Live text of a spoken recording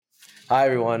Hi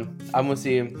everyone, I'm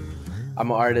Wasim.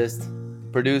 I'm an artist,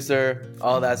 producer,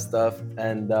 all that stuff,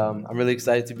 and I'm really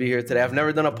excited to be here today. I've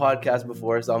never done a podcast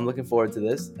before, so I'm looking forward to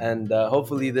this, and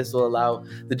hopefully this will allow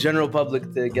the general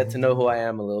public to get to know who I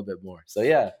am a little bit more. So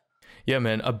yeah. Yeah,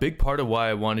 man. A big part of why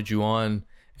I wanted you on,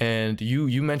 and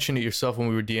you mentioned it yourself when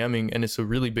we were DMing, and it's a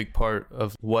really big part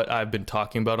of what I've been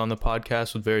talking about on the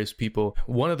podcast with various people.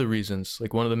 One of the reasons,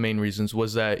 like one of the main reasons,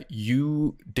 was that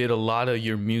you did a lot of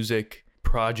your music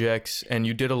projects and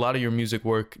you did a lot of your music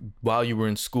work while you were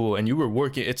in school, and you were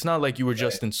working. It's not like you were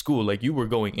just in school, like you were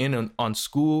going in on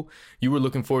school, you were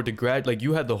looking forward to grad, like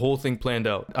you had the whole thing planned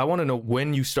out. I want to know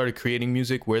when you started creating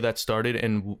music, where that started,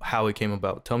 and how it came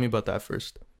about. Tell me about that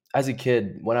first. As a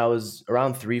kid, when I was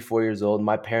around 3, 4 years old,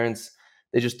 my parents,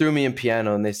 they just threw me in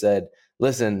piano and they said,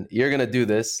 listen, you're going to do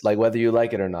this, like whether you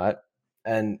like it or not.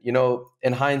 And,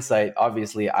 in hindsight,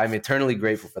 obviously, I'm eternally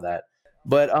grateful for that.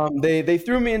 But they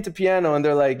threw me into piano and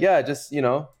they're like, yeah, just,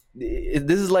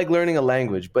 this is like learning a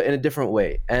language, but in a different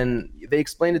way. And they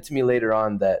explained it to me later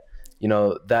on that,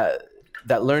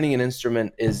 that learning an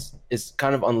instrument is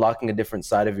kind of unlocking a different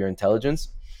side of your intelligence.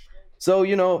 So,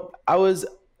 I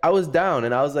was down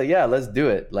and I was like, yeah, let's do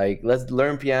it. Like, let's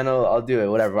learn piano. I'll do it,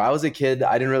 whatever. I was a kid.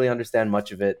 I didn't really understand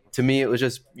much of it. To me, it was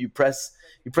just you press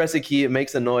a key, it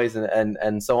makes a noise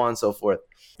and so on and so forth.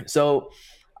 So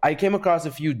I came across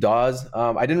a few DAWs.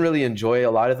 I didn't really enjoy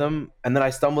a lot of them. And then I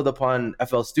stumbled upon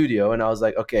FL Studio and I was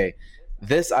like, okay,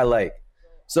 this I like.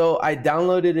 So I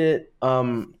downloaded it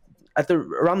around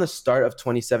the start of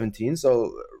 2017.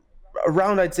 So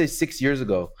around, I'd say 6 years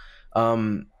ago.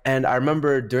 And I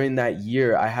remember during that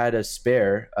year, I had a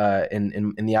spare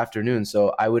in the afternoon.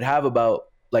 So I would have about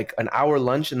like an hour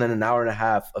lunch and then an hour and a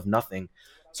half of nothing.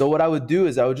 So what I would do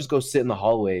is I would just go sit in the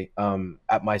hallway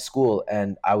at my school,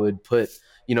 and I would put,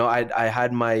 I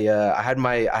had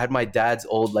my dad's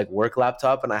old like work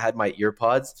laptop, and I had my ear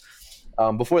pods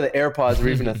before the AirPods were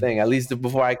even a thing. At least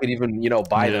before I could even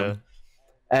buy Yeah. them.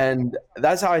 And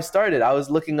that's how I started. I was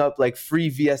looking up like free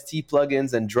VST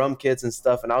plugins and drum kits and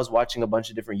stuff. And I was watching a bunch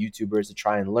of different YouTubers to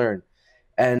try and learn.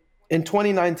 And in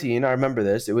 2019, I remember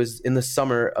this, it was in the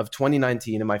summer of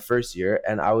 2019 in my first year.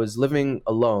 And I was living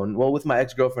alone, well, with my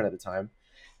ex-girlfriend at the time.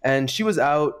 And she was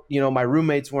out, my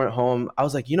roommates weren't home. I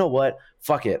was like, you know what?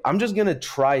 Fuck it. I'm just going to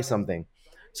try something.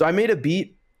 So I made a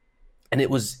beat and it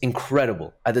was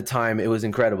incredible. At the time, it was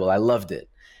incredible. I loved it.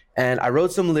 And I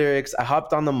wrote some lyrics. I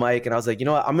hopped on the mic and I was like, you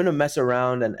know what? I'm going to mess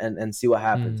around and see what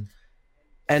happens. Mm.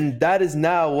 And that is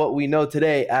now what we know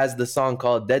today as the song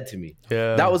called Dead to Me.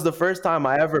 Yeah. That was the first time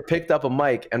I ever picked up a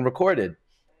mic and recorded.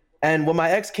 And when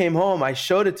my ex came home, I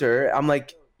showed it to her. I'm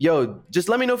like, yo, just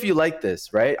let me know if you like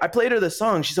this, right? I played her the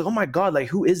song. She's like, oh my God, like,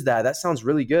 who is that? That sounds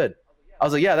really good. I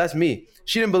was like, yeah, that's me.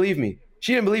 She didn't believe me.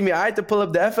 She didn't believe me. I had to pull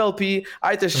up the FLP.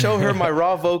 I had to show her my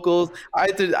raw vocals. I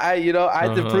had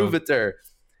to prove it to her.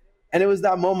 And it was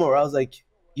that moment where I was like,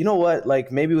 you know what?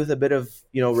 Like maybe with a bit of,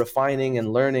 refining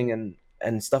and learning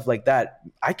and stuff like that,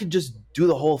 I could just do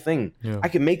the whole thing. Yeah. I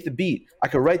could make the beat. I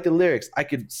could write the lyrics. I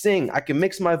could sing. I could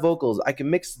mix my vocals. I can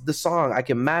mix the song. I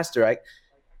can master. I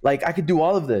could do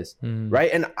all of this,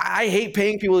 right? And I hate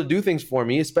paying people to do things for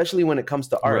me, especially when it comes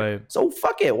to art. Right. So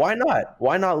fuck it. Why not?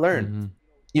 Why not learn?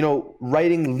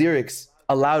 Writing lyrics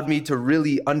allowed me to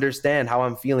really understand how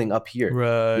I'm feeling up here.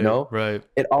 Right. Right.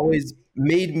 It always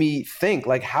made me think,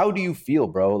 like, how do you feel,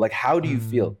 bro? Like, how do you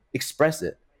feel? Express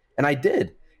it. And I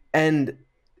did. And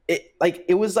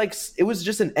it was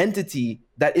just an entity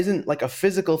that isn't like a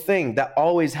physical thing that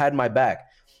always had my back.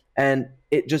 And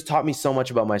it just taught me so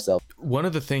much about myself. One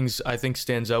of the things I think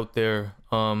stands out there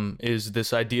is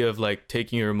this idea of like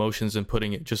taking your emotions and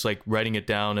putting it, just like writing it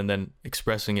down and then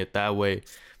expressing it that way.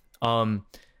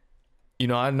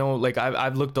 I know, like,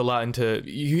 I've looked a lot into,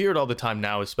 you hear it all the time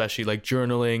now, especially like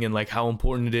journaling and like how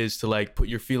important it is to like put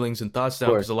your feelings and thoughts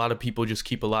down, because a lot of people just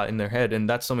keep a lot in their head. And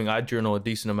that's something I journal a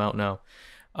decent amount now.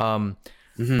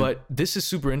 But this is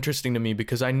super interesting to me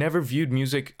because I never viewed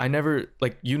music. I never,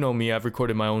 like, me, I've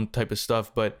recorded my own type of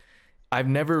stuff, but I've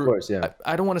never, Of course, yeah.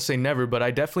 I don't want to say never, but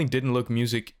I definitely didn't look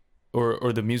music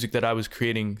or the music that I was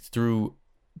creating through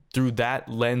that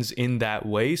lens in that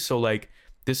way. So like,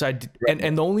 this idea,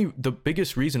 and the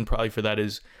biggest reason probably for that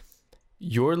is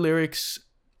your lyrics.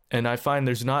 And I find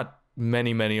there's not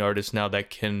many artists now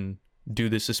that can do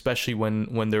this, especially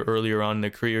when they're earlier on in their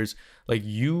careers. Like,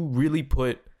 you really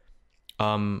put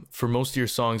for most of your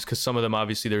songs, because some of them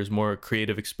obviously there's more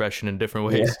creative expression in different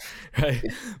ways, right?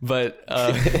 But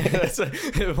that's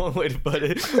one way to put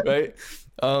it, right?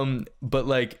 But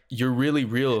like you're really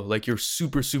real, like you're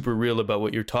super super real about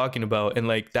what you're talking about, and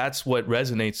like that's what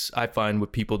resonates, I find,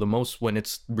 with people the most when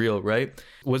it's real, right?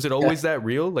 Was it always that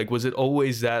real? Like was it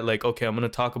always that like, okay, I'm gonna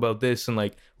talk about this and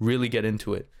like really get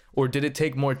into it, or did it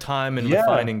take more time and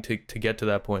refining to get to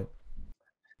that point?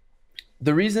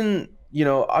 The reason, you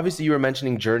know, obviously you were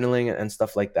mentioning journaling and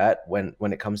stuff like that when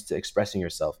it comes to expressing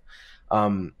yourself.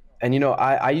 And you know,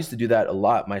 I used to do that a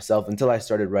lot myself until I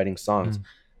started writing songs.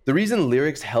 The reason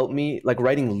lyrics help me, like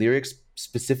writing lyrics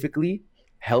specifically,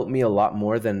 helped me a lot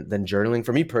more than journaling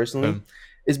for me personally,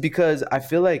 is because I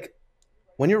feel like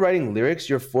when you're writing lyrics,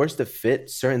 you're forced to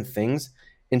fit certain things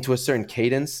into a certain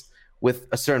cadence with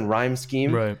a certain rhyme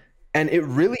scheme. Right. And it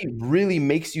really, really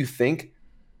makes you think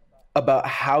about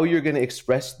how you're going to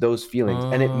express those feelings.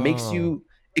 And it makes you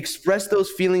express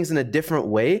those feelings in a different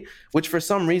way, which for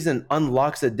some reason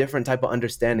unlocks a different type of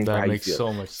understanding for That how you makes feel.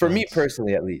 so much For sense. me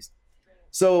personally, at least.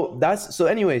 So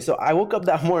anyway, so I woke up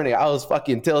that morning, I was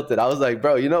fucking tilted. I was like,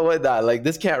 bro, you know what, that like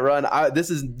this can't run. This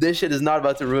shit is not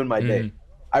about to ruin my day.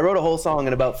 I wrote a whole song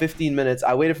in about 15 minutes.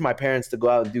 I waited for my parents to go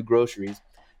out and do groceries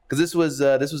because this was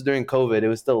during COVID. It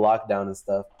was still lockdown and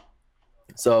stuff.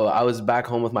 So I was back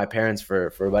home with my parents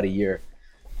for about a year.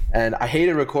 And I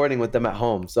hated recording with them at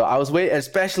home. So I was waiting,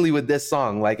 especially with this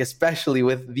song, like especially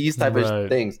with these type of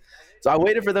things. So I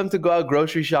waited for them to go out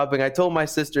grocery shopping. I told my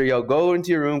sister, yo, go into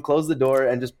your room, close the door,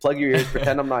 and just plug your ears,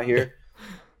 pretend I'm not here.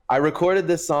 I recorded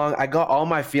this song. I got all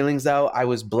my feelings out. I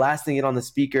was blasting it on the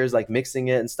speakers, like mixing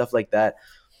it and stuff like that.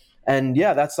 And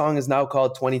yeah, that song is now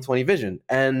called 2020 Vision.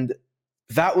 And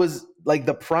that was like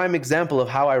the prime example of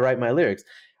how I write my lyrics.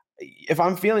 If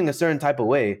I'm feeling a certain type of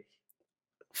way,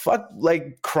 fuck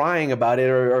like crying about it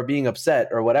or being upset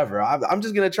or whatever. I'm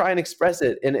just going to try and express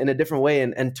it in a different way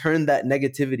and turn that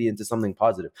negativity into something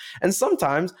positive. And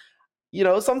sometimes, you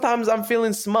know, sometimes I'm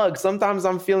feeling smug. Sometimes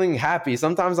I'm feeling happy.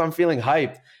 Sometimes I'm feeling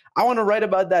hyped. I want to write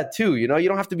about that too. You know, you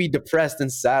don't have to be depressed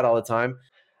and sad all the time.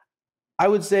 I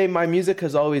would say my music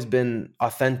has always been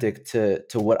authentic to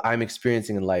what I'm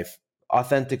experiencing in life,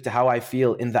 authentic to how I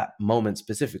feel in that moment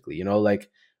specifically. You know, like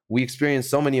we experience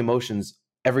so many emotions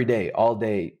every day, all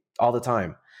the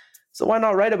time. So why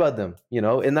not write about them, you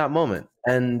know, in that moment?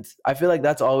 And I feel like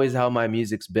that's always how my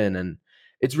music's been. And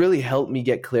it's really helped me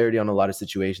get clarity on a lot of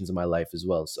situations in my life as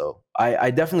well. So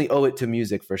I definitely owe it to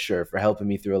music for sure, for helping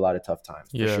me through a lot of tough times.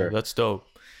 Yeah, sure. That's dope.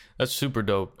 That's super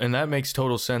dope. And that makes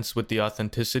total sense with the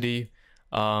authenticity.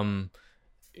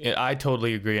 I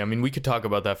totally agree. I mean, we could talk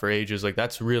about that for ages. Like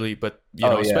that's really, but you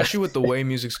know, especially with the way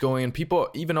music's going and people,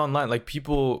 even online, like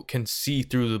people can see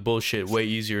through the bullshit way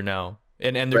easier now.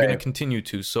 And they're going to continue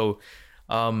to. So,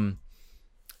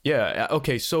 yeah.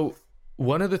 Okay. So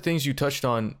one of the things you touched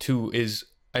on too is,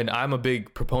 and I'm a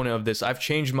big proponent of this, I've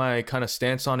changed my kind of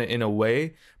stance on it in a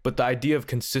way, but the idea of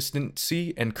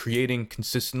consistency and creating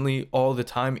consistently all the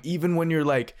time, even when you're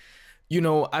like, you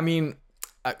know, I mean,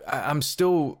 I'm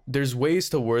still, there's ways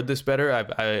to word this better.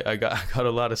 I got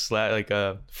a lot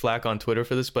of flack on Twitter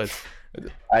for this, but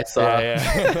I saw.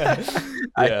 Yeah.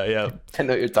 Yeah. I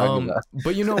know what you're talking about.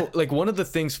 But you know, like one of the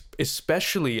things,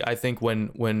 especially I think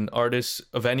when artists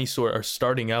of any sort are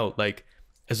starting out, like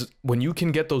when you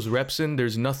can get those reps in,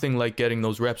 there's nothing like getting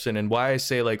those reps in. And why I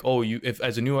say like, oh, if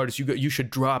as a new artist, you should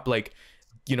drop like,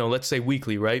 you know, let's say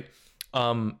weekly, right?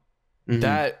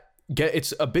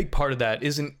 It's a big part of that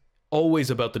isn't always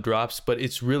about the drops, but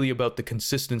it's really about the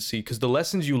consistency, because the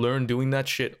lessons you learn doing that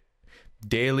shit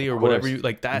daily or whatever you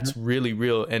like, that's really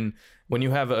real. And when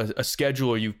you have a schedule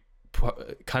or you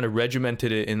kind of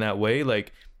regimented it in that way,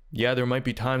 like, yeah, there might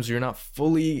be times you're not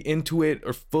fully into it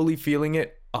or fully feeling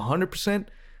it 100%,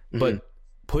 but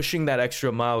pushing that extra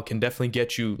mile can definitely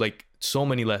get you like so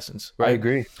many lessons, right? I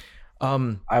agree. I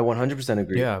 100%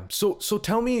 agree. Yeah. So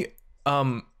tell me,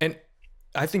 and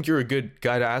I think you're a good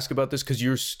guy to ask about this because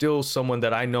you're still someone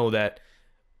that I know that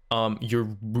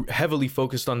you're heavily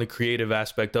focused on the creative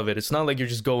aspect of it. It's not like you're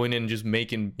just going in and just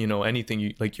making, you know,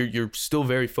 anything. You're still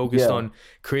very focused on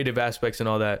creative aspects and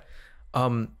all that.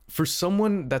 For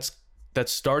someone that's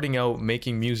starting out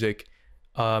making music,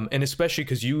 and especially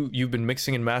because you've been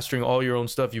mixing and mastering all your own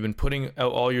stuff, you've been putting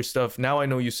out all your stuff. Now I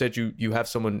know you said you have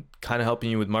someone kind of helping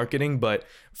you with marketing, but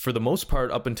for the most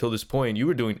part, up until this point, you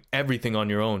were doing everything on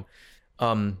your own.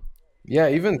 Yeah,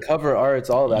 even cover arts,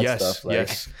 all that stuff. Like.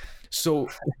 Yes. So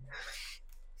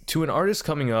to an artist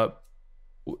coming up,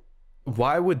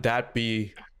 why would that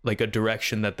be like a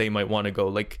direction that they might want to go?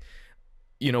 Like,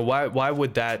 you know, why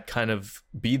would that kind of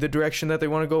be the direction that they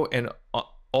want to go? And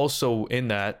also in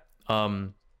that,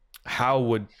 how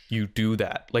would you do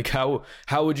that? Like how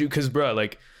would you, because bro,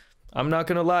 like I'm not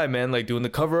gonna lie, man, like doing the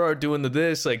cover art, doing the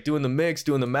this, like doing the mix,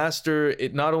 doing the master,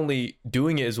 it not only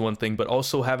doing it is one thing, but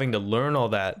also having to learn all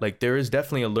that. Like there is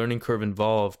definitely a learning curve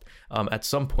involved at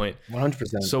some point.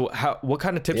 100%. So what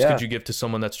kind of tips Yeah. could you give to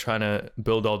someone that's trying to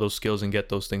build all those skills and get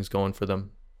those things going for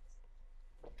them?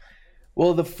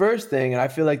 Well, the first thing, and I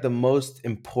feel like the most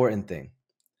important thing,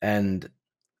 and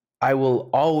I will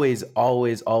always,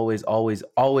 always, always, always,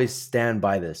 always stand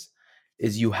by this,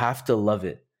 is you have to love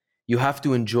it. You have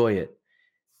to enjoy it.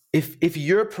 If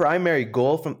your primary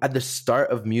goal from at the start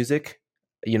of music,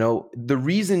 you know, the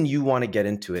reason you want to get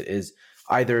into it is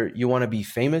either you want to be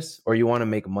famous or you want to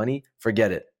make money,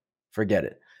 forget it. Forget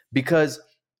it. Because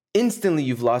instantly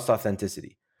you've lost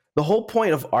authenticity. The whole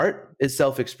point of art is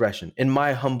self-expression, in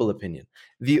my humble opinion.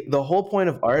 The whole point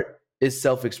of art is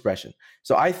self-expression.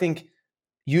 So I think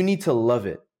you need to love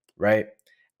it, right?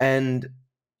 And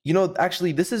you know,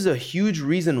 actually, this is a huge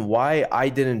reason why I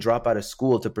didn't drop out of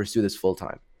school to pursue this full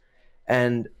time.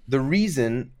 And the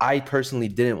reason I personally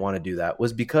didn't want to do that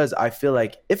was because I feel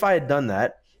like if I had done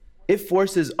that, it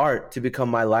forces art to become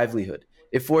my livelihood.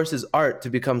 It forces art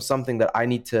to become something that I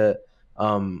need to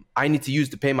use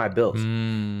to pay my bills.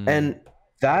 Mm. And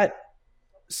that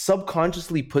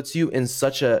subconsciously puts you in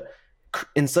such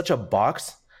a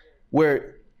box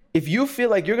where if you feel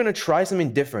like you're going to try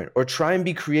something different or try and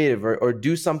be creative or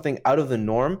do something out of the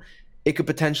norm, it could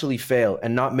potentially fail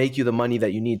and not make you the money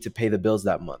that you need to pay the bills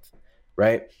that month,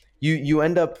 right? You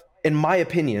end up, in my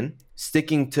opinion,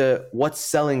 sticking to what's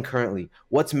selling currently,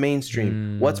 what's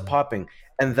mainstream, what's Mm. popping.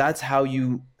 And that's how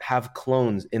you have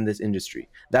clones in this industry.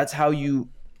 That's how you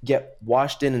get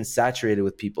washed in and saturated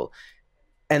with people.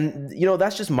 And you know,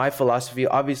 that's just my philosophy.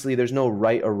 Obviously there's no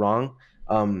right or wrong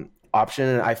option,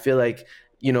 and I feel like,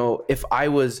 you know, if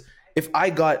I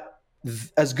got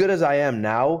as good as I am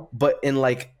now but in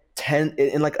like 10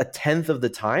 in like a tenth of the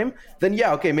time, then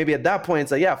yeah, okay, maybe at that point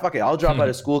it's like, yeah, fuck it, I'll drop out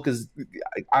of school because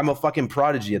I'm a fucking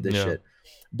prodigy at this Yeah. shit.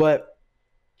 But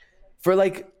for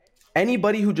like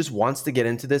anybody who just wants to get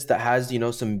into this, that has, you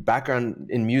know, some background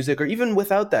in music or even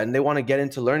without that, and they want to get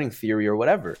into learning theory or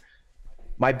whatever,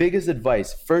 my biggest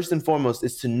advice, first and foremost,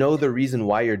 is to know the reason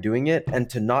why you're doing it and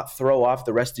to not throw off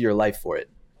the rest of your life for it.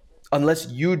 Unless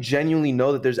you genuinely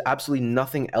know that there's absolutely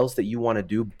nothing else that you want to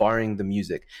do barring the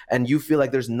music, and you feel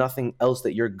like there's nothing else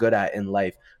that you're good at in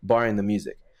life barring the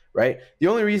music, right? The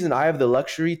only reason I have the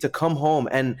luxury to come home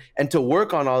and to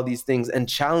work on all these things and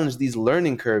challenge these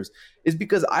learning curves is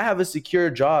because I have a secure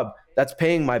job that's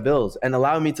paying my bills and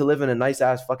allowing me to live in a nice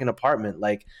ass fucking apartment.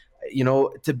 Like, you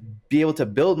know, to be able to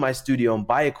build my studio and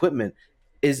buy equipment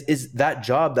is that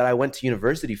job that I went to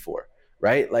university for,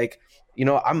 right? Like, you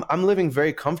know, I'm living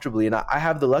very comfortably, and I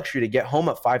have the luxury to get home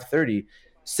at 5:30,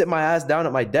 sit my ass down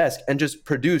at my desk and just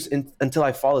produce until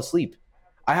I fall asleep.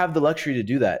 I have the luxury to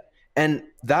do that. And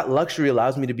that luxury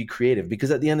allows me to be creative because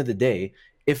at the end of the day,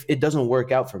 if it doesn't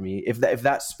work out for me, if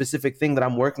that specific thing that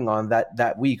I'm working on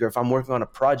that week, or if I'm working on a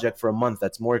project for a month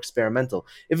that's more experimental,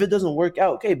 if it doesn't work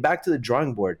out, okay, back to the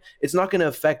drawing board. It's not going to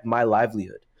affect my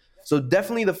livelihood. So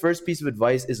definitely the first piece of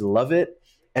advice is love it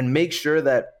and make sure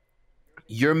that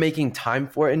you're making time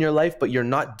for it in your life, but you're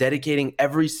not dedicating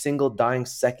every single dying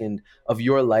second of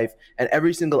your life and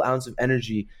every single ounce of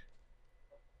energy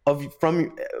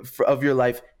of your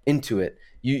life into it.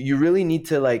 You really need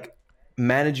to like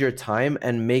manage your time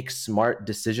and make smart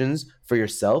decisions for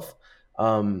yourself,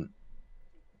 um,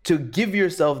 to give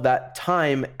yourself that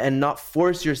time and not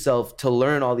force yourself to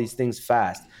learn all these things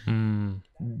fast. Mm.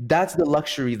 That's the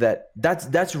luxury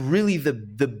that's really the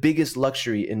biggest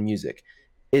luxury in music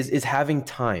is having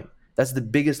time. That's the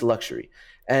biggest luxury.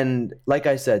 And like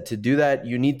I said, to do that,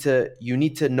 you need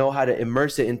to know how to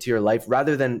immerse it into your life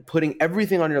rather than putting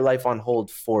everything on your life on hold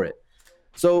for it.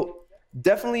 So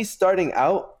definitely starting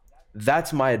out,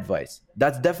 that's my advice.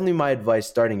 That's definitely my advice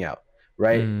starting out,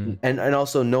 right? Mm. And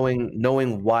also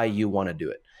knowing why you want to do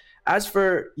it. As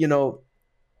for, you know,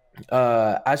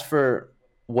 as for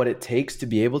what it takes to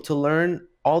be able to learn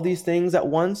all these things at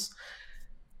once,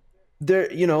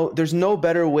 there, you know, there's no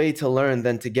better way to learn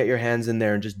than to get your hands in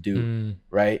there and just do, Mm.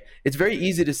 right? It's very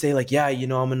easy to say like, yeah, you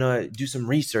know, I'm gonna do some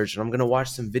research and I'm gonna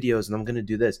watch some videos and I'm gonna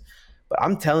do this. But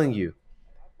I'm telling you,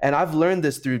 and I've learned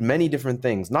this through many different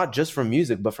things, not just from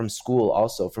music, but from school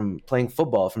also, from playing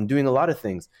football, from doing a lot of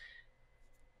things.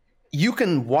 You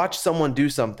can watch someone do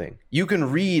something, you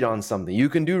can read on something, you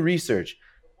can do research.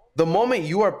 The moment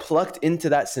you are plucked into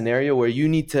that scenario where you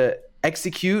need to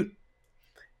execute,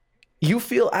 you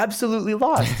feel absolutely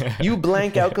lost. You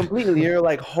blank out completely. You're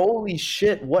like, holy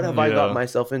shit, what have I got Yeah.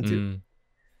 myself into? Mm.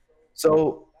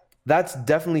 So that's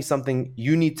definitely something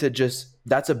you need to just,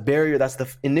 that's a barrier. That's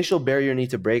the initial barrier you need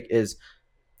to break, is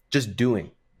just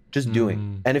doing, just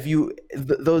doing. And if you,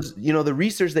 those, you know, the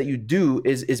research that you do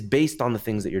is based on the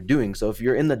things that you're doing. So if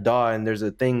you're in the DAW and there's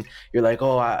a thing, you're like,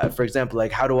 oh, for example,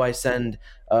 like, how do I send,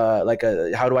 how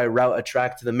do I route a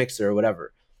track to the mixer or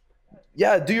whatever?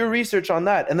 Yeah, do your research on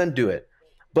that and then do it.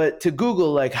 But to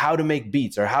Google like how to make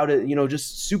beats or how to, you know,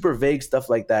 just super vague stuff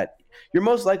like that, you're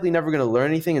most likely never going to learn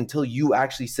anything until you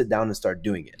actually sit down and start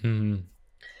doing it.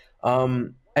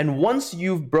 And once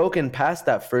you've broken past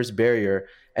that first barrier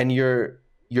and you're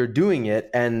doing it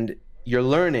and you're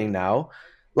learning now,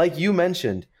 like you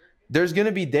mentioned, there's going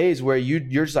to be days where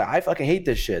you're just like, I fucking hate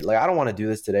this shit. Like, I don't want to do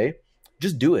this today.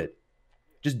 Just do it.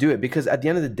 Just do it. Because at the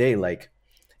end of the day, like,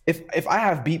 if I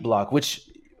have beat block, which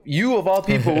you of all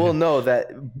people will know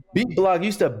that beat block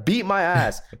used to beat my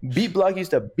ass. Beat block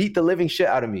used to beat the living shit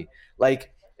out of me.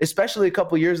 Like, especially a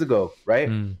couple years ago, right?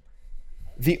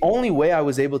 The only way I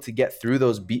was able to get through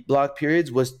those beat block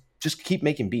periods was just keep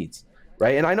making beats,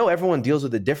 right? And I know everyone deals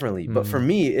with it differently, but for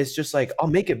me, it's just like, I'll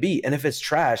make a beat, and if it's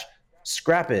trash,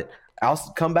 scrap it. I'll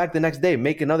come back the next day,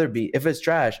 make another beat. If it's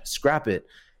trash, scrap it.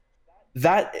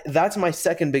 That's my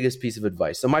second biggest piece of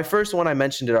advice. So my first one, I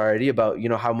mentioned it already, about, you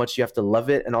know, how much you have to love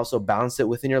it and also balance it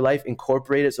within your life,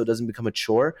 incorporate it so it doesn't become a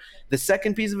chore. The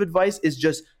second piece of advice is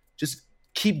just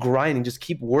keep grinding, just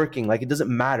keep working. Like, it doesn't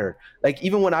matter. Like,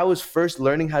 even when I was first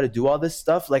learning how to do all this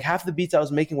stuff, like, half the beats I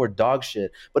was making were dog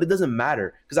shit, but it doesn't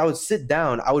matter, because I would sit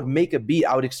down, I would make a beat,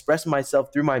 I would express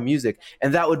myself through my music,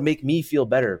 and that would make me feel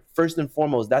better. First and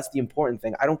foremost, that's the important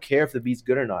thing. I don't care if the beat's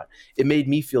good or not. It made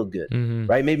me feel good,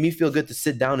 right? It made me feel good to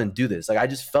sit down and do this. Like, I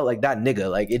just felt like that nigga.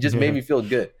 Like, it just made me feel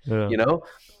good, you know?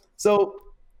 So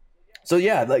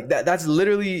yeah, like that's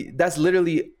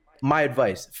literally my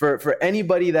advice for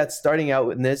anybody that's starting out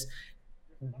in this.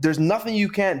 There's nothing you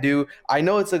can't do. I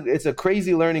know it's a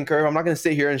crazy learning curve. I'm not going to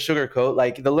sit here and sugarcoat.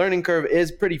 Like, the learning curve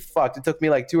is pretty fucked. It took me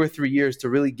like 2 or 3 years to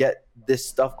really get this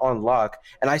stuff on lock,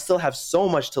 and I still have so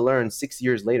much to learn 6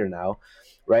 years later now,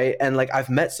 right? And like, I've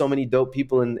met so many dope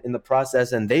people in the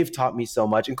process, and they've taught me so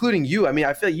much, including you. I mean,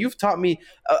 I feel like you've taught me,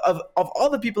 of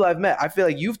all the people I've met, I feel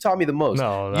like you've taught me the most.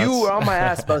 You were on my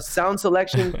ass about sound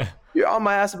selection. You're on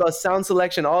my ass about sound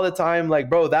selection all the time. Like,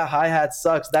 bro, that hi-hat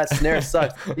sucks. That snare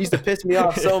sucks. It used to piss me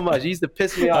off so much. It used to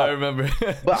piss me off. I remember.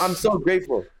 But I'm so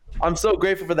grateful. I'm so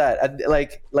grateful for that.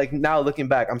 Like now looking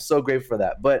back, I'm so grateful for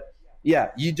that. But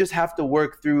yeah, you just have to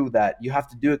work through that. You have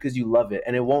to do it because you love it.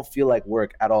 And it won't feel like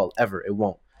work at all, ever. It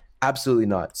won't. Absolutely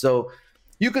not. So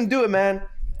you can do it, man.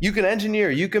 You can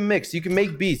engineer, you can mix, you can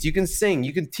make beats, you can sing,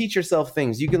 you can teach yourself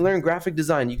things, you can learn graphic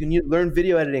design, you can learn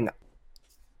video editing.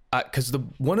 Because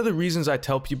one of the reasons I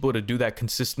tell people to do that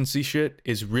consistency shit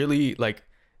is really like,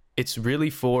 it's really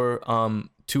for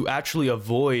to actually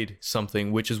avoid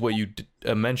something, which is what you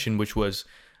mentioned, which was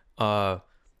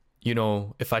you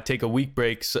know, if I take a week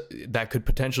break, that could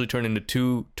potentially turn into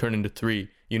 2, turn into 3,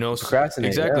 you know? Procrastinate,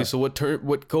 exactly. yeah. So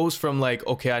what goes from like,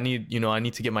 okay, I need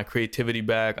to get my creativity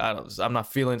back, I'm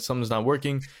not feeling it, something's not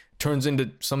working, turns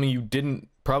into something you didn't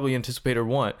probably anticipate or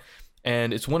want.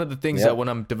 And it's one of the things that when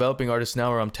I'm developing artists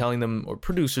now, or I'm telling them, or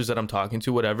producers that I'm talking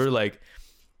to, whatever, like,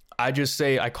 I just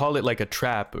say, I call it like a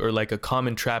trap, or like a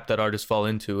common trap that artists fall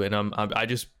into. And I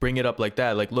just bring it up like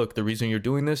that. Like, look, the reason you're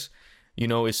doing this, you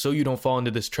know, is so you don't fall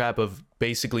into this trap of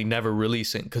basically never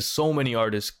releasing, because so many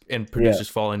artists and producers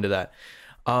fall into that.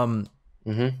 And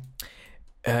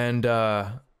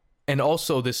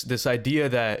also this idea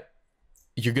that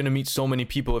you're going to meet so many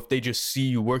people if they just see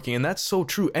you working. And that's so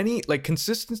true.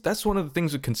 Consistency, that's one of the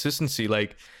things with consistency.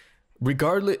 Like,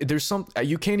 regardless, there's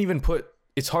you can't even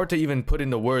it's hard to even put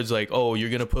into words like, oh, you're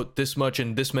going to put this much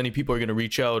and this many people are going to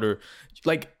reach out, or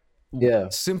like,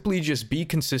 simply just be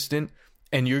consistent,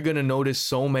 and you're going to notice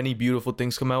so many beautiful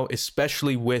things come out,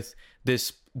 especially with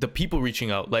the people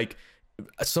reaching out. Like,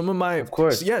 some of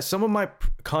my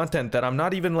content that I'm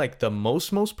not even like the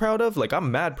most proud of, like,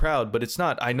 I'm mad proud, but it's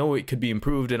not, I know it could be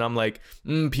improved, and I'm like,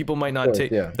 people might not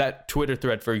take that Twitter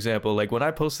thread, for example. Like, when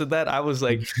I posted that, I was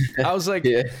like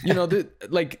you know,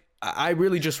 like, I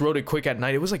really just wrote it quick at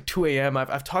night. It was like 2 a.m.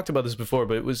 I've talked about this before,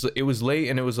 but it was late,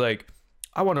 and it was like,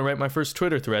 I want to write my first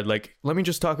Twitter thread. Like, let me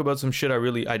just talk about some shit I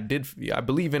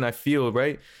believe in, I feel,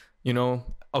 right? You know,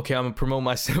 okay, I'm gonna promote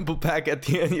my sample pack at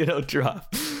the end, you know,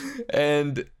 drop.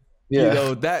 And you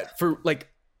know, that for like,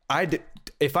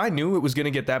 if I knew it was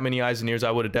gonna get that many eyes and ears,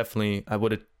 I would have you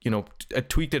know,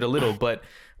 tweaked it a little. But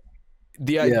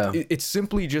it's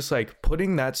simply just like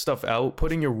putting that stuff out,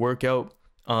 putting your work out,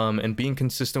 and being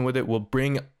consistent with it will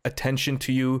bring attention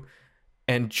to you,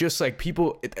 And just like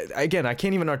people, again, I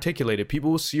can't even articulate it.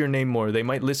 People will see your name more. They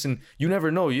might listen. You never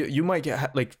know. You might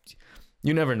get like,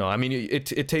 you never know. I mean,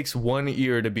 it takes one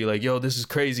ear to be like, yo, this is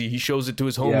crazy. He shows it to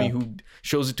his homie, who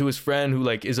shows it to his friend, who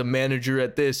like is a manager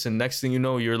at this. And next thing you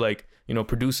know, you're like, you know,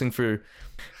 producing for.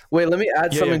 Wait, let me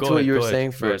add something to what you were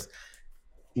saying first.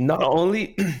 Not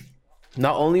only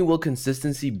will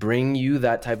consistency bring you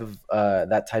that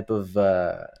type of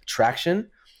traction,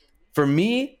 for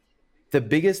me, the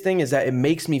biggest thing is that it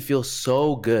makes me feel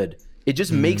so good. It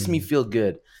just makes me feel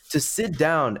good to sit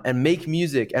down and make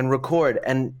music and record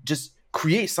and just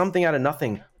create something out of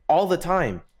nothing all the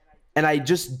time. And I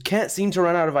just can't seem to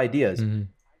run out of ideas.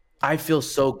 I feel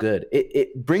so good.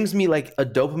 It brings me like a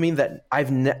dopamine that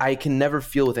I can never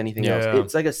feel with anything else.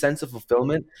 It's like a sense of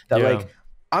fulfillment that like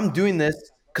I'm doing this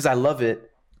because I love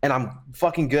it and I'm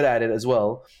fucking good at it as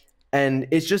well. And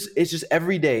it's just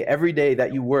every day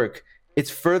that you work, it's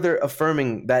further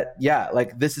affirming that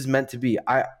like this is meant to be.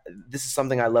 This is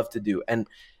something I love to do, and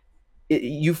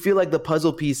you feel like the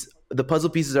puzzle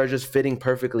pieces are just fitting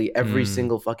perfectly every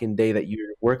single fucking day that you're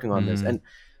working on this. And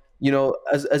you know,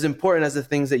 as important as the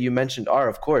things that you mentioned are,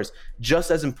 of course, just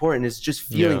as important is just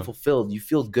feeling fulfilled. You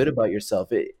feel good about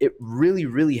yourself. It really,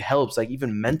 really helps, like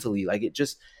even mentally, like it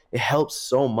helps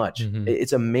so much.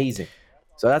 It's amazing.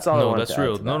 So that's all I wanted to add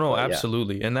to that. No,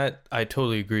 absolutely. And that, I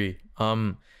totally agree.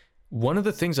 One of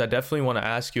the things I definitely want to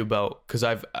ask you about, because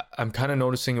I'm kind of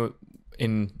noticing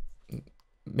in,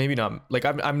 maybe not, like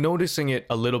I'm noticing it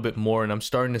a little bit more, and I'm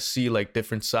starting to see like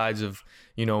different sides of,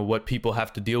 you know, what people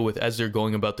have to deal with as they're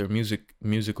going about their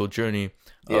musical journey,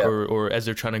 or as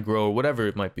they're trying to grow, or whatever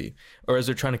it might be, or as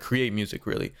they're trying to create music,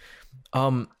 really.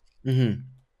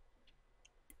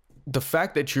 The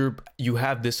fact that you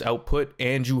have this output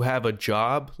and you have a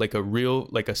job, like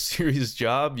a serious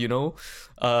job, you know,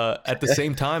 at the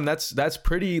same time, that's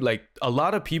pretty, like a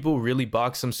lot of people really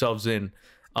box themselves in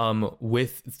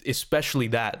with especially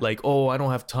that, like, oh, I don't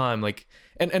have time, like,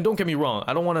 and don't get me wrong,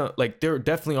 I don't want to, like, there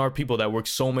definitely are people that work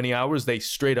so many hours they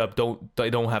straight up don't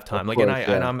have time, like, and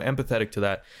I'm empathetic to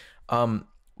that,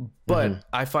 but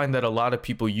I find that a lot of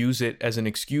people use it as an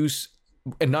excuse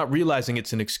and not realizing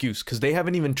it's an excuse because they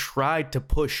haven't even tried to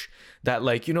push that,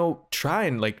 like, you know, try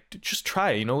and like just try,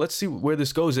 you know, let's see where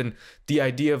this goes. And the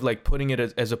idea of like putting it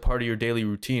as a part of your daily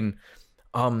routine,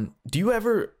 do you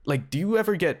ever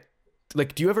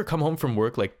come home from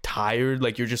work like tired,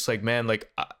 like you're just like, man,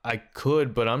 like I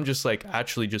could, but I'm just like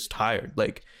actually just tired?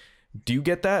 Like, do you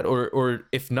get that? Or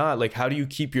if not, like, how do you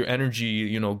keep your energy,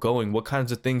 you know, going? What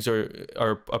kinds of things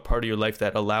are a part of your life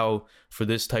that allow for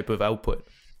this type of output?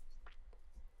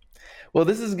 Well,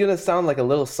 this is gonna sound like a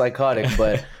little psychotic,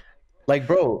 but like,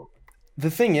 bro, the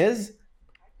thing is,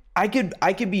 I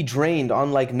could be drained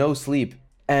on like no sleep,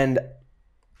 and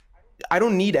I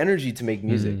don't need energy to make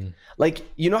music. Like,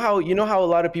 you know how a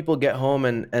lot of people get home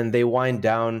and they wind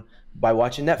down by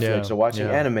watching Netflix or watching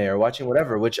anime or watching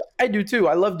whatever, which I do too.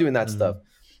 I love doing that stuff.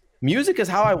 Music is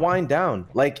how I wind down.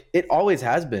 Like, it always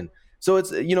has been. So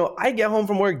it's, you know, I get home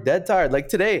from work dead tired. Like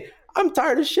today, I'm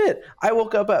tired as shit. I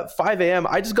woke up at 5 a.m.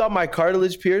 I just got my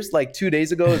cartilage pierced like 2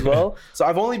 days ago as well. So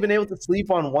I've only been able to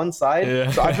sleep on one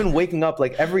side. So I've been waking up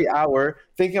like every hour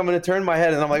thinking I'm going to turn my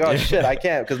head, and I'm like, oh shit, I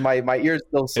can't, because my ear's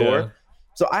still sore.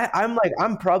 So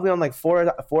I'm probably on like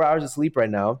 4 hours of sleep right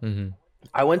now.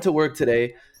 I went to work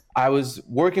today. I was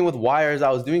working with wires. I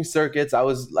was doing circuits. I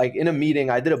was like in a meeting.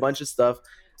 I did a bunch of stuff.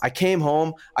 I came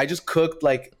home. I just cooked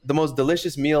like the most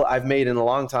delicious meal I've made in a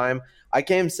long time. I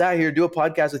sat here, do a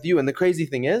podcast with you. And the crazy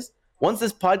thing is, once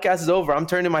this podcast is over, I'm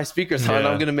turning my speakers on and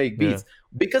I'm going to make beats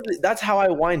because that's how I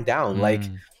wind down. Like,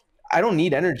 I don't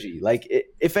need energy. Like,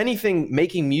 if anything,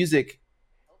 making music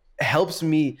helps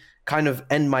me kind of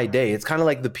end my day. It's kind of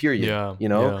like the period, you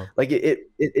know, like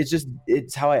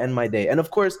it's how I end my day. And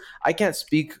of course, I can't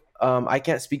speak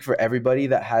for everybody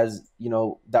that has, you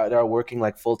know, that are working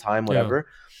like full time, whatever.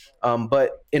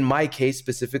 But in my case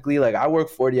specifically, like I work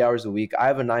 40 hours a week. I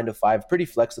have a 9 to 5, pretty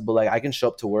flexible. Like I can show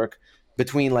up to work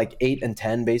between like 8 and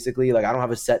 10, basically. Like I don't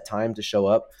have a set time to show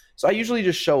up. So I usually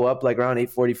just show up like around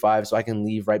 8:45 so I can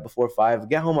leave right before 5,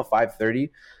 get home at 5:30.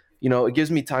 You know, it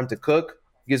gives me time to cook,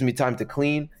 gives me time to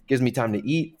clean, gives me time to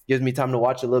eat, gives me time to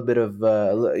watch a little bit of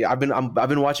I've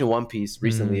been watching One Piece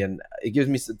recently, and it gives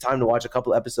me some time to watch a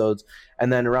couple episodes.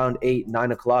 And then around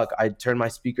 8-9 o'clock, I turn my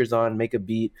speakers on, make a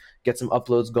beat, get some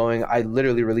uploads going. I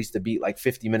literally released a beat like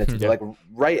 50 minutes ago, like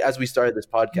right as we started this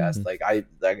podcast. Like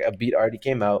a beat already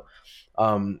came out.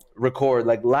 Record,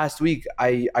 like last week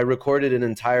I recorded an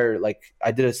entire, like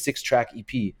I did a 6-track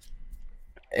EP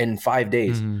in 5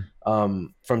 days,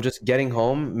 from just getting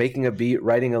home, making a beat,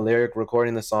 writing a lyric,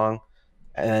 recording the song.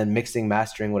 and mixing,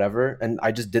 mastering, whatever. And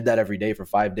I just did that every day for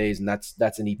 5 days, and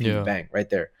that's an EP, Yeah. bang, right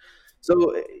there.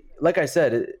 So, like I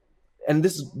said, and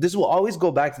this will always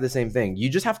go back to the same thing. You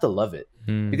just have to love it,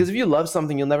 because if you love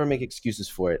something, you'll never make excuses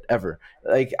for it ever.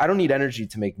 Like, I don't need energy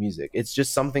to make music. It's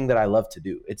just something that I love to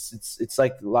do. It's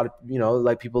like a lot of,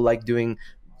 like people like doing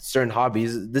certain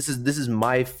hobbies. This is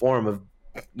my form of,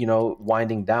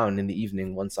 winding down in the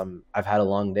evening once I've had a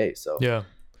long day. So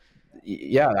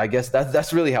yeah, I guess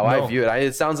that's really how I view it.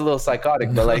 It sounds a little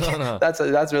psychotic, but like No. that's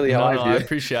really how I view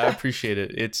it. I appreciate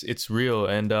it. It's real.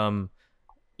 And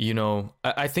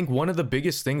I think one of the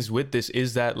biggest things with this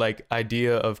is that like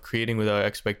idea of creating without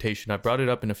expectation. I brought it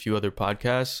up in a few other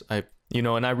podcasts.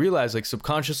 And I realized like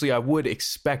subconsciously I would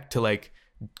expect to like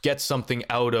get something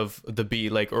out of the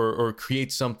beat, like or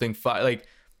create something like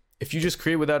if you just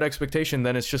create without expectation,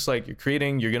 then it's just like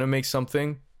you're gonna make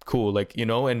something cool, like,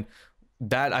 and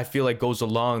that I feel like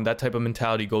that type of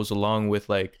mentality goes along with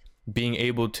like being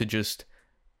able to just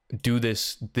do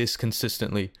this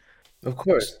consistently. Of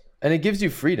course. And it gives you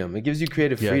freedom. It gives you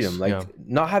creative freedom. Like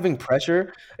not having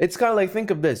pressure. It's kind of like, think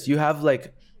of this. You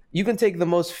can take the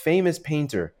most famous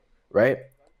painter, right?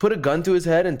 Put a gun to his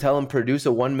head and tell him produce a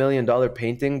 $1 million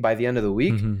painting by the end of the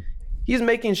week. He's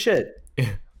making shit.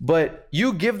 But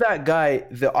you give that guy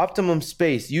the optimum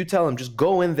space. You tell him, just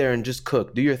go in there and just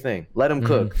cook. Do your thing. Let him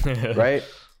cook, right?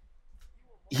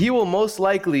 He will most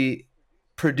likely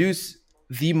produce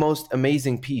the most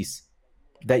amazing piece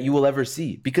that you will ever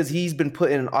see, because he's been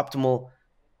put in an optimal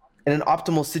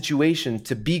situation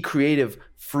to be creative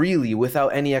freely without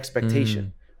any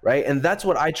expectation, right? And that's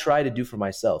what I try to do for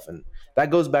myself. And that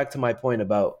goes back to my point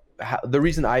about the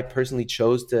reason I personally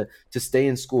chose to stay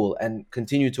in school and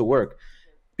continue to work,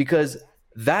 because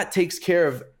that takes care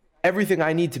of everything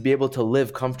I need to be able to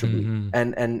live comfortably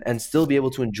and still be able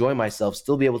to enjoy myself,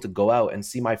 still be able to go out and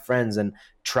see my friends and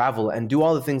travel and do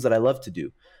all the things that I love to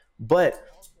do. But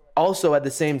also at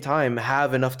the same time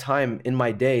have enough time in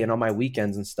my day and on my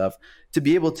weekends and stuff to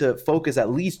be able to focus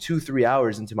at least 2-3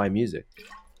 hours into my music,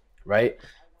 right?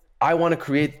 I want to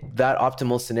create that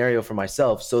optimal scenario for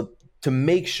myself, so to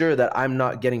make sure that I'm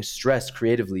not getting stressed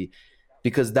creatively,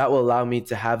 because that will allow me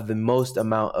to have the most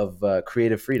amount of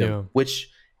creative freedom, which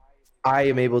I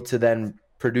am able to then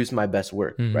produce my best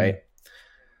work, right?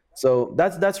 So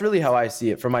that's really how I see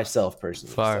it for myself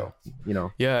personally. Fire.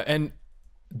 So, Yeah, and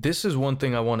this is one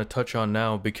thing I want to touch on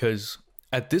now, because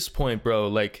at this point, bro,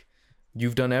 like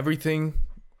you've done everything,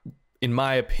 in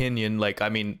my opinion. Like, I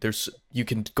mean, you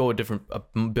can go a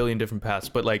billion different paths,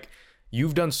 but like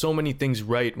you've done so many things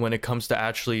right when it comes to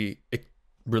actually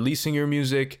releasing your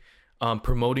music,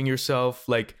 promoting yourself,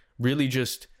 like really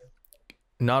just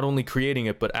not only creating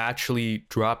it, but actually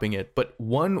dropping it. But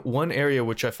one area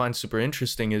which I find super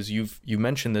interesting is you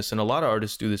mentioned this, and a lot of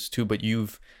artists do this too, but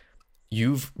you've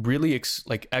really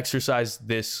exercised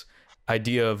this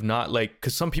idea of not like,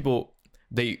 because some people,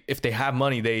 if they have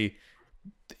money,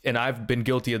 and I've been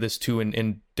guilty of this too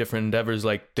in different endeavors,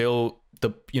 like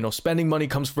spending money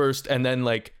comes first and then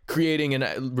like creating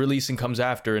and releasing comes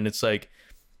after, and it's like,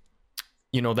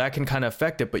 that can kind of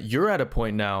affect it. But you're at a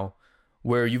point now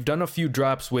where you've done a few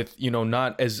drops with,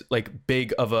 not as like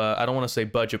big of a, I don't want to say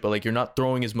budget, but like you're not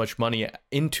throwing as much money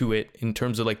into it in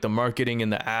terms of like the marketing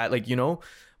and the ad, like,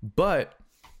 but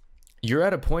you're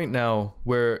at a point now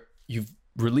where you've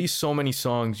released so many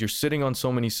songs, you're sitting on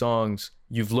so many songs,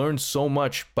 you've learned so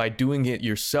much by doing it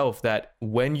yourself, that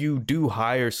when you do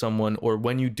hire someone, or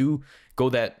when you do go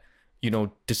that,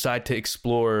 decide to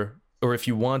explore, or if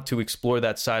you want to explore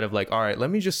that side of like, all right,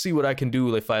 let me just see what I can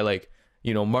do if I like,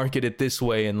 market it this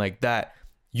way and like that,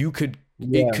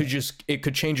 it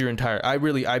could change your entire, I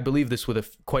believe this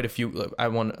with quite a few,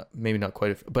 maybe not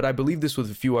quite a few, but I believe this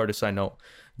with a few artists I know.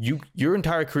 Your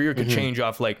entire career could change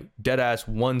off like dead ass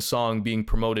one song being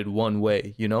promoted one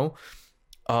way, Yeah.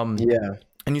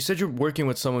 And you said you're working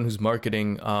with someone who's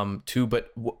marketing too,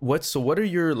 but what are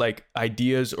your like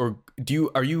ideas, or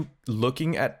are you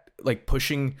looking at like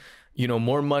pushing,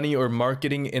 more money or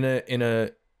marketing in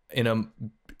a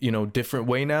different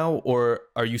way now, or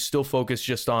are you still focused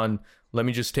just on, let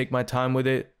me just take my time with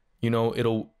it,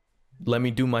 let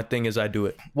me do my thing as I do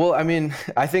it? Well, I mean,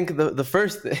 I think the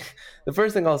first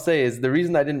thing I'll say is the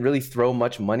reason I didn't really throw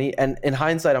much money, and in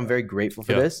hindsight, I'm very grateful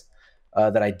for this,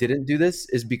 that I didn't do this,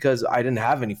 is because I didn't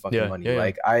have any fucking money.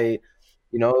 Like I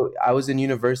was in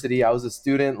university, I was a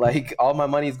student, like all my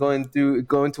money is going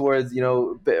towards,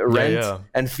 rent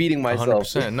and feeding myself.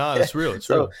 100%. No, that's real. It's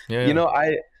so, real.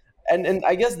 And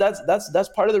I guess that's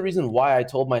part of the reason why I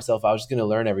told myself I was just going to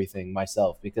learn everything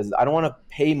myself, because I don't want to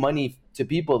pay money to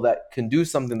people that can do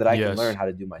something that I can learn how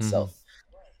to do myself.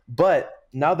 But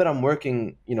now that I'm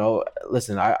working,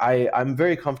 listen, I'm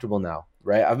very comfortable now,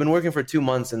 right? I've been working for 2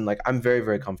 months and like I'm very,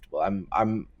 very comfortable. I'm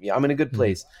in a good Mhm.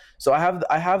 place. So I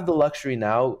have the luxury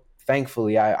now.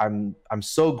 Thankfully, I'm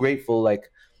so grateful,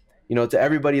 like, to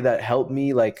everybody that helped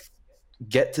me like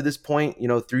get to this point,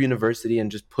 through university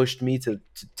and just pushed me to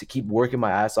keep working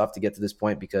my ass off to get to this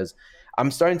point, because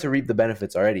I'm starting to reap the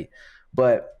benefits already.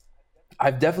 But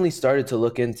I've definitely started to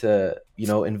look into,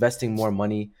 investing more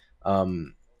money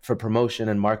for promotion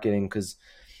and marketing. Because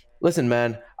listen,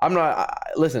 man,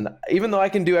 listen, even though I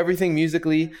can do everything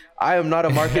musically, I am not a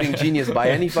marketing genius by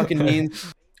any fucking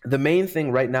means. The main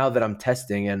thing right now that I'm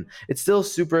testing, and it's still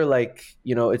super like,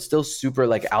 it's still super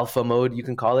like alpha mode, you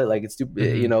can call it, like it's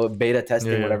Mhm. beta Yeah,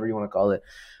 testing, yeah. whatever you want to call it.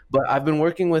 But I've been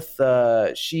working with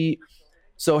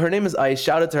so her name is Ice.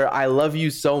 Shout out to her. I love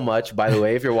you so much, by the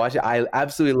way. If you're watching, I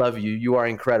absolutely love you. You are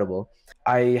incredible.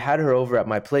 I had her over at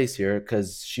my place here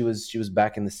because she was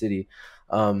back in the city.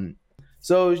 Um,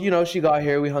 so she got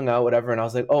here, we hung out, whatever, and I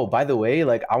was like, oh, by the way,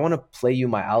 like I want to play you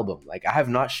my album. Like I have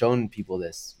not shown people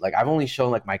this. Like I've only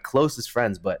shown like my closest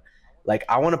friends, but like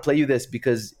I want to play you this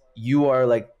because you are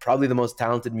like probably the most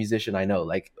talented musician I know.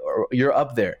 Like or you're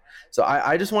up there. So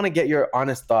I just want to get your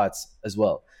honest thoughts as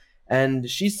well. And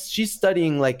she's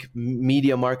studying like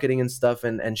media marketing and stuff,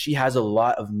 and she has a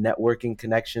lot of networking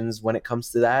connections when it comes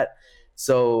to that.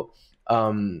 So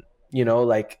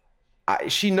like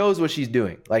she knows what she's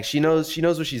doing. Like she knows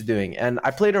what she's doing. And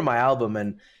I played her my album,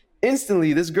 and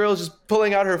instantly this girl's just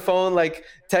pulling out her phone, like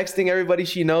texting everybody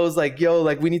she knows, like, yo,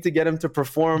 like we need to get him to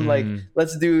perform, like Mm.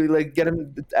 let's do, like, get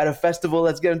him at a festival,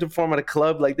 let's get him to perform at a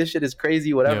club, like this shit is crazy,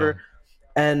 Yeah. whatever.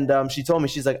 And she told me,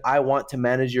 she's like, I want to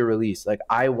manage your release, like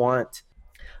I want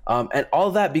and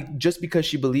all that just because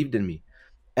she believed in me.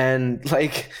 And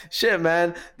like shit,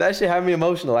 man, that shit had me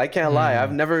emotional, I can't lie.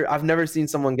 i've Mm. never i've never seen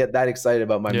someone get that excited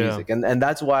about my Yeah. music, and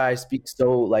that's why I speak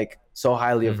so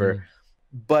highly of her. Mhm.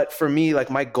 But for me, like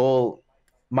my goal,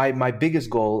 my biggest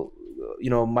goal,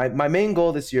 my main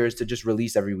goal this year is to just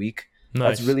release every week.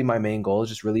 That's Nice. really my main goal, is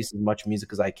just release as much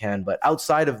music as I can. But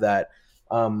outside of that,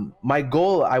 my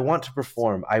goal, I want to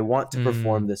perform. I want to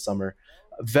perform Mm. this summer.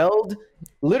 Veld,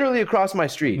 literally across my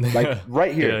street, like Yeah.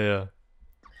 right Yeah, here. yeah.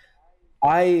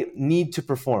 I need to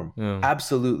perform. Yeah.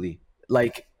 Absolutely.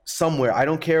 Like somewhere. I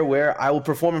don't care where. I will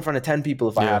perform in front of 10 people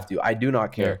if I Yeah. have to. I do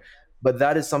not Yeah. care. But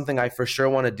that is something I for sure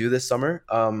want to do this summer.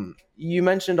 You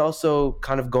mentioned also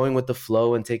kind of going with the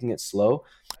flow and taking it slow.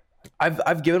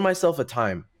 I've given myself a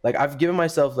time. Like I've given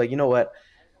myself, like, you know what?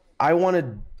 I want to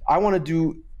I want to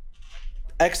do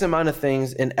X amount of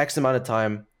things in X amount of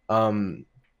time.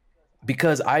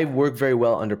 Because I work very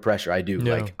well under pressure. I do.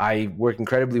 Yeah. Like I work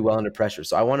incredibly well under pressure.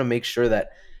 So I want to make sure that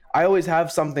I always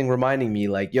have something reminding me,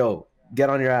 like, yo, get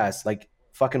on your ass, like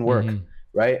fucking work, Mhm.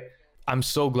 right? I'm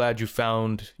so glad you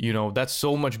found, that's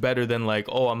so much better than like,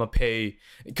 oh, I'm gonna pay,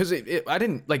 because I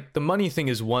didn't like, the money thing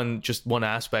is just one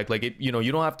aspect. Like you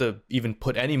don't have to even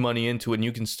put any money into it, and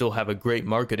you can still have a great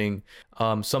marketing.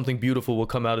 Something beautiful will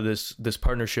come out of this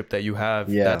partnership that you have.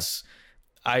 Yeah.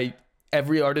 I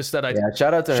every artist that I Yeah.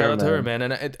 Shout out to shout her, out to her, man.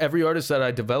 man, and every artist that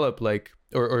I develop, like,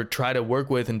 or try to work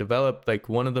with and develop, like,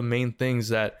 one of the main things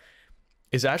that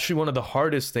is actually one of the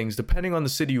hardest things, depending on the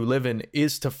city you live in,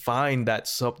 is to find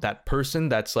that person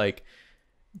that's like,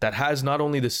 that has not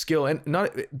only the skill, and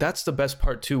not, that's the best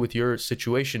part too with your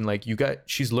situation. Like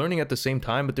she's learning at the same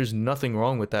time, but there's nothing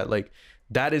wrong with that. Like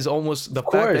that is almost, the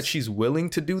Of fact that course. she's willing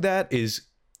to do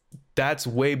that's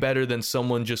way better than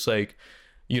someone just like,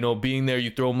 being there, you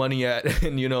throw money at,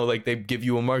 and like they give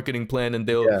you a marketing plan and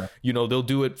Yeah. they'll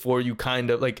do it for you, kind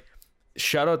of. Like,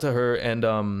 shout out to her. And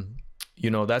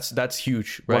that's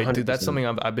huge, right, dude? That's 100%. something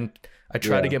I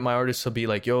try to Yeah. get my artists to be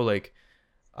like, yo, like,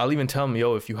 I'll even tell them,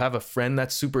 yo, if you have a friend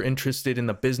that's super interested in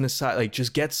the business side, like,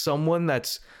 just get someone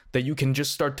that you can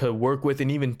just start to work with,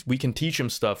 and even we can teach them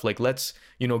stuff. Like, let's,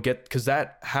 because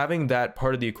that, having that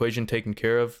part of the equation taken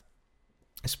care of,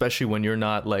 especially when you're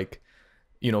not like,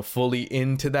 fully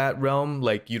into that realm,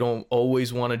 like, you don't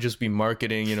always want to just be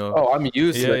marketing. Oh, I'm Yeah,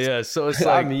 useless. yeah. So it's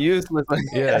I'm like, useless.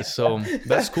 yeah, so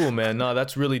that's cool, man. No,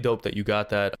 that's really dope that you got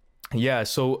that. Yeah,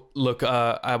 so look,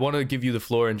 I want to give you the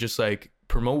floor and just like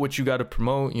promote what you got to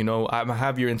promote. I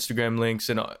have your Instagram links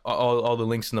and all the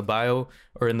links in the bio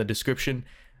or in the description.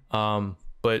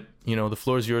 But the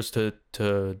floor is yours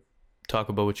to talk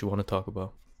about what you want to talk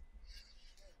about.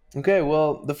 Okay,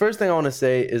 well, the first thing I want to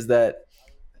say is that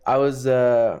I was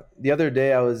the other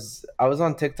day I was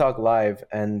on TikTok live,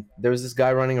 and there was this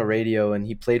guy running a radio, and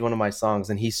he played one of my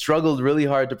songs, and he struggled really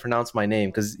hard to pronounce my name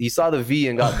because he saw the V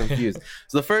and got confused.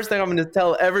 So the first thing I'm going to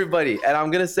tell everybody, and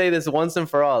I'm going to say this once and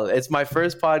for all, it's my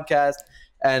first podcast,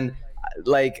 and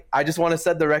like I just want to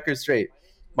set the record straight.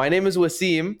 my name is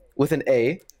Wasim with an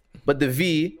A, but the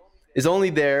V is only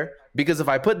there because if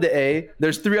I put the A,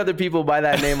 there's 3 other people by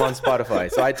that name on Spotify.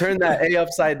 So I turned that A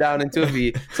upside down into a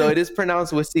V. So it is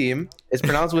pronounced Wasim. It's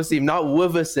pronounced Wasim, not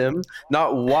Wasim,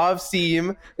 not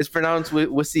Wavsim. It's pronounced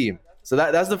Wasim. So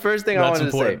that's the first thing I wanted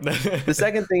important. to say. The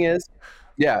second thing is,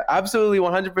 yeah, absolutely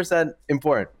 100%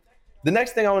 important. The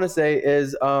next thing I want to say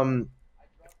is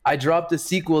I dropped a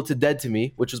sequel to Dead to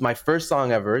Me, which was my first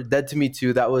song ever. Dead to Me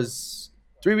 2, that was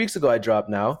 3 weeks ago I dropped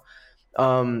now.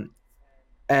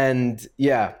 And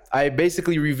yeah, I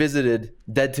basically revisited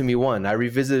Dead to Me 1. I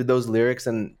revisited those lyrics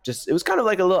and just, it was kind of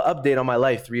like a little update on my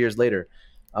life 3 years later.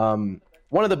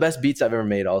 One of the best beats I've ever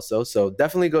made also. So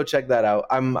definitely go check that out.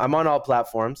 I'm on all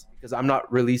platforms because I'm not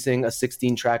releasing a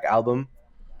 16 track album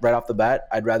right off the bat.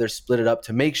 I'd rather split it up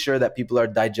to make sure that people are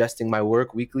digesting my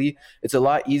work weekly. It's a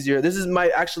lot easier. This is my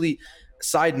actually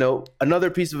side note, another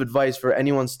piece of advice for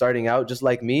anyone starting out just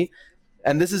like me.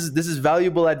 And this is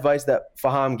valuable advice that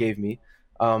Faham gave me.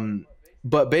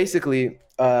 But basically,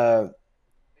 if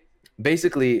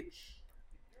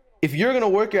you're gonna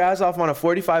work your ass off on a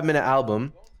 45-minute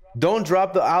album, don't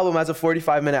drop the album as a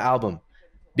 45-minute album,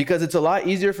 because it's a lot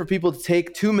easier for people to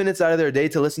take 2 minutes out of their day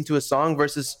to listen to a song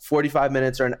versus 45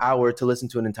 minutes or an hour to listen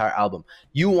to an entire album.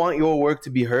 You want your work to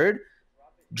be heard,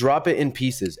 drop it in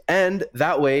pieces, and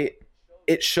that way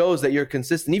it shows that you're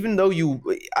consistent. Even though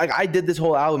I did this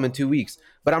whole album in 2 weeks,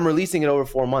 but I'm releasing it over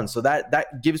 4 months, so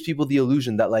that gives people the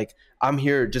illusion that like I'm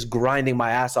here just grinding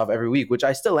my ass off every week, which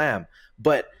I still am.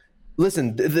 But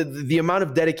listen, the amount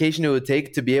of dedication it would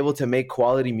take to be able to make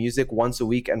quality music once a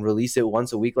week and release it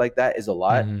once a week like that is a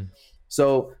lot. Mm-hmm.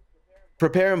 So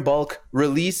prepare in bulk,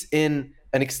 release in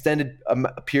an extended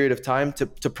period of time to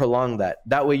prolong that.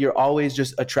 That way you're always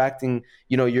just attracting,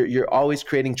 you're always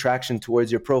creating traction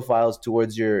towards your profiles,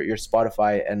 towards your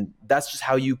Spotify. And that's just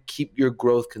how you keep your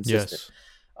growth consistent. Yes.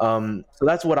 So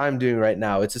that's what I'm doing right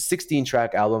now. It's a 16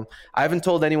 track album. I haven't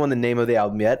told anyone the name of the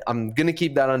album yet. I'm going to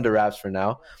keep that under wraps for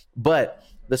now, but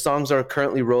the songs are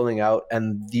currently rolling out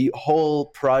and the whole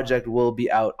project will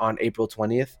be out on April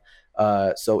 20th.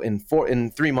 So in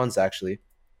 3 months actually,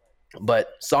 but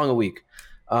song a week.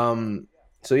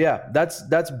 So yeah,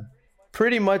 that's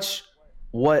pretty much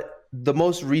what the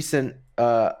most recent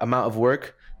amount of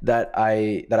work that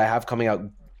I have coming out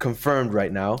confirmed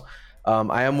right now.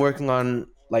 I am working on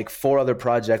like 4 other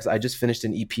projects. I just finished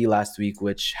an EP last week,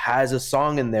 which has a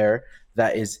song in there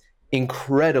that is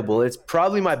incredible. It's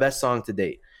probably my best song to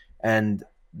date. And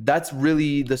that's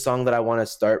really the song that I want to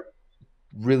start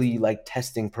really like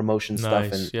testing promotion stuff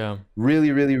and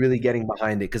really, really, really getting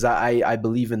behind it. Cause I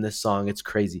believe in this song. It's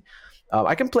crazy.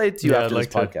 I can play it to you after this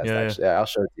podcast. Actually, I'll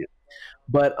show it to you.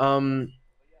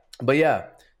 But yeah,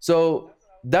 so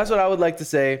that's what I would like to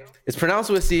say. It's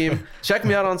pronounced Wasim. Check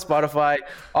me out on Spotify.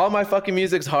 All my fucking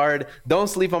music's hard. Don't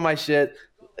sleep on my shit.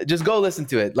 Just go listen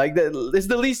to it. Like it's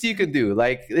the least you could do.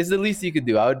 I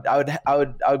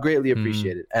would greatly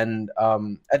appreciate it. And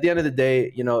at the end of the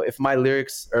day, if my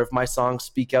lyrics or if my songs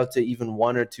speak out to even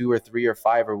 1 or 2 or 3 or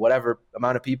 5 or whatever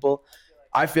amount of people,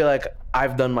 I feel like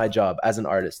I've done my job as an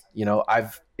artist.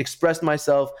 I've expressed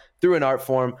myself through an art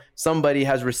form. Somebody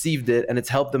has received it and it's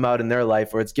helped them out in their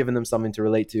life or it's given them something to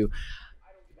relate to.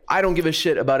 I don't give a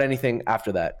shit about anything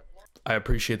after that. I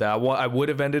appreciate that. I would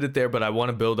have ended it there, but I want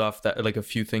to build off that, like a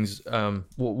few things.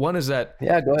 One is that,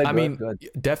 go ahead.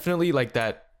 Definitely like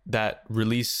that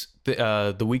release,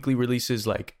 the weekly releases,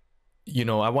 like,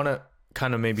 I want to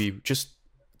kind of maybe just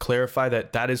clarify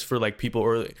that is for like people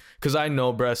early, because I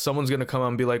know, bruh, someone's gonna come out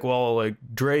and be like, well, like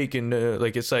Drake and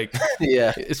like it's like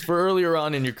yeah, it's for earlier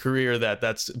on in your career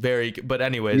that's very. But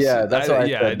anyways, that's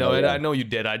I know, and I know you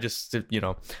did. I just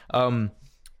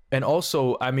and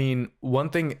also, I mean, one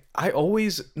thing I've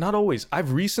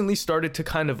recently started to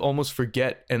kind of almost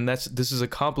forget, and this is a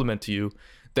compliment to you,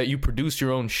 that you produce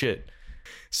your own shit.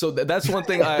 So that's one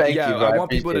thing I want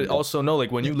people to also know,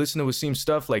 like when you listen to Wasim's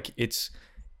stuff, like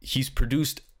he's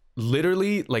produced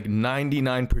literally like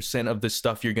 99% of the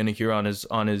stuff you're going to hear on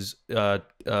his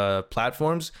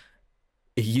platforms.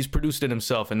 He's produced it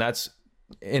himself, and that's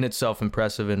in itself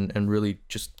impressive and really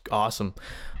just awesome.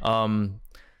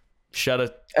 Shout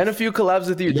out. And a few collabs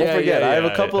with you. Don't forget. I have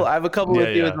a couple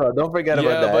with you as well. Don't forget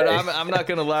about that. But I'm not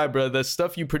gonna lie, bro. The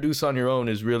stuff you produce on your own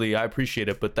is really, I appreciate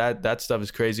it. But that stuff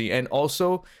is crazy. And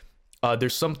also,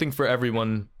 there's something for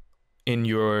everyone in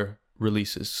your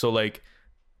releases. So like,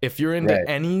 if you're into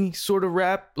any sort of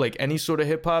rap, like any sort of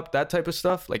hip hop, that type of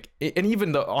stuff, like, and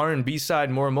even the R&B side,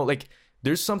 more like,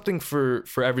 there's something for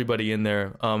everybody in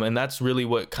there. And that's really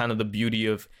what kind of the beauty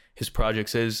of his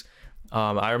projects is.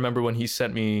 I remember when he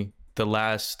sent me the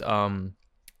last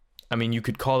I mean, you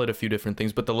could call it a few different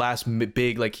things, but the last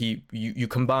big, like you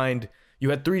combined, you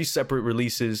had 3 separate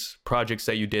releases, projects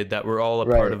that you did that were all a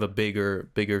part of a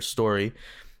bigger story,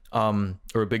 or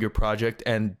a bigger project.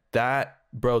 And that,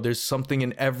 bro, there's something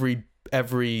in every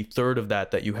third of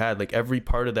that you had, like every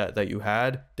part of that you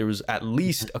had, there was at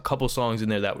least a couple songs in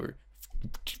there that were,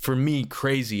 for me,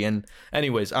 crazy. And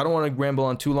anyways, I don't want to ramble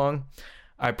on too long.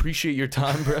 I appreciate your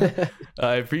time, bro.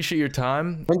 I appreciate your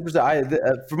time.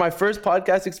 100%. For my first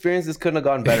podcast experience, this couldn't have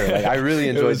gone better. Like, I really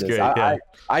enjoyed this. Great,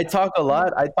 I talk a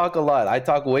lot. I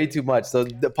talk way too much. So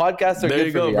the podcasts are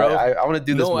there good for me. bro. I want to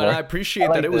do this more. And I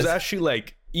appreciate that. It was actually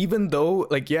like, even though,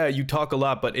 like, yeah, you talk a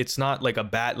lot, but it's not like a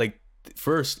bad, like,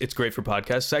 first, it's great for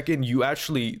podcasts. Second, you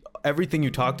actually, everything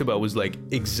you talked about was like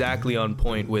exactly on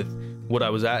point with what I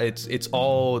was at. It's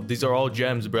all, these are all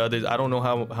gems, bro. I don't know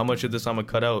how much of this I'm gonna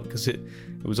cut out because it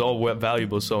was all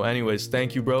valuable. So anyways,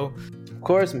 thank you, bro. Of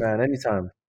course, man. Anytime.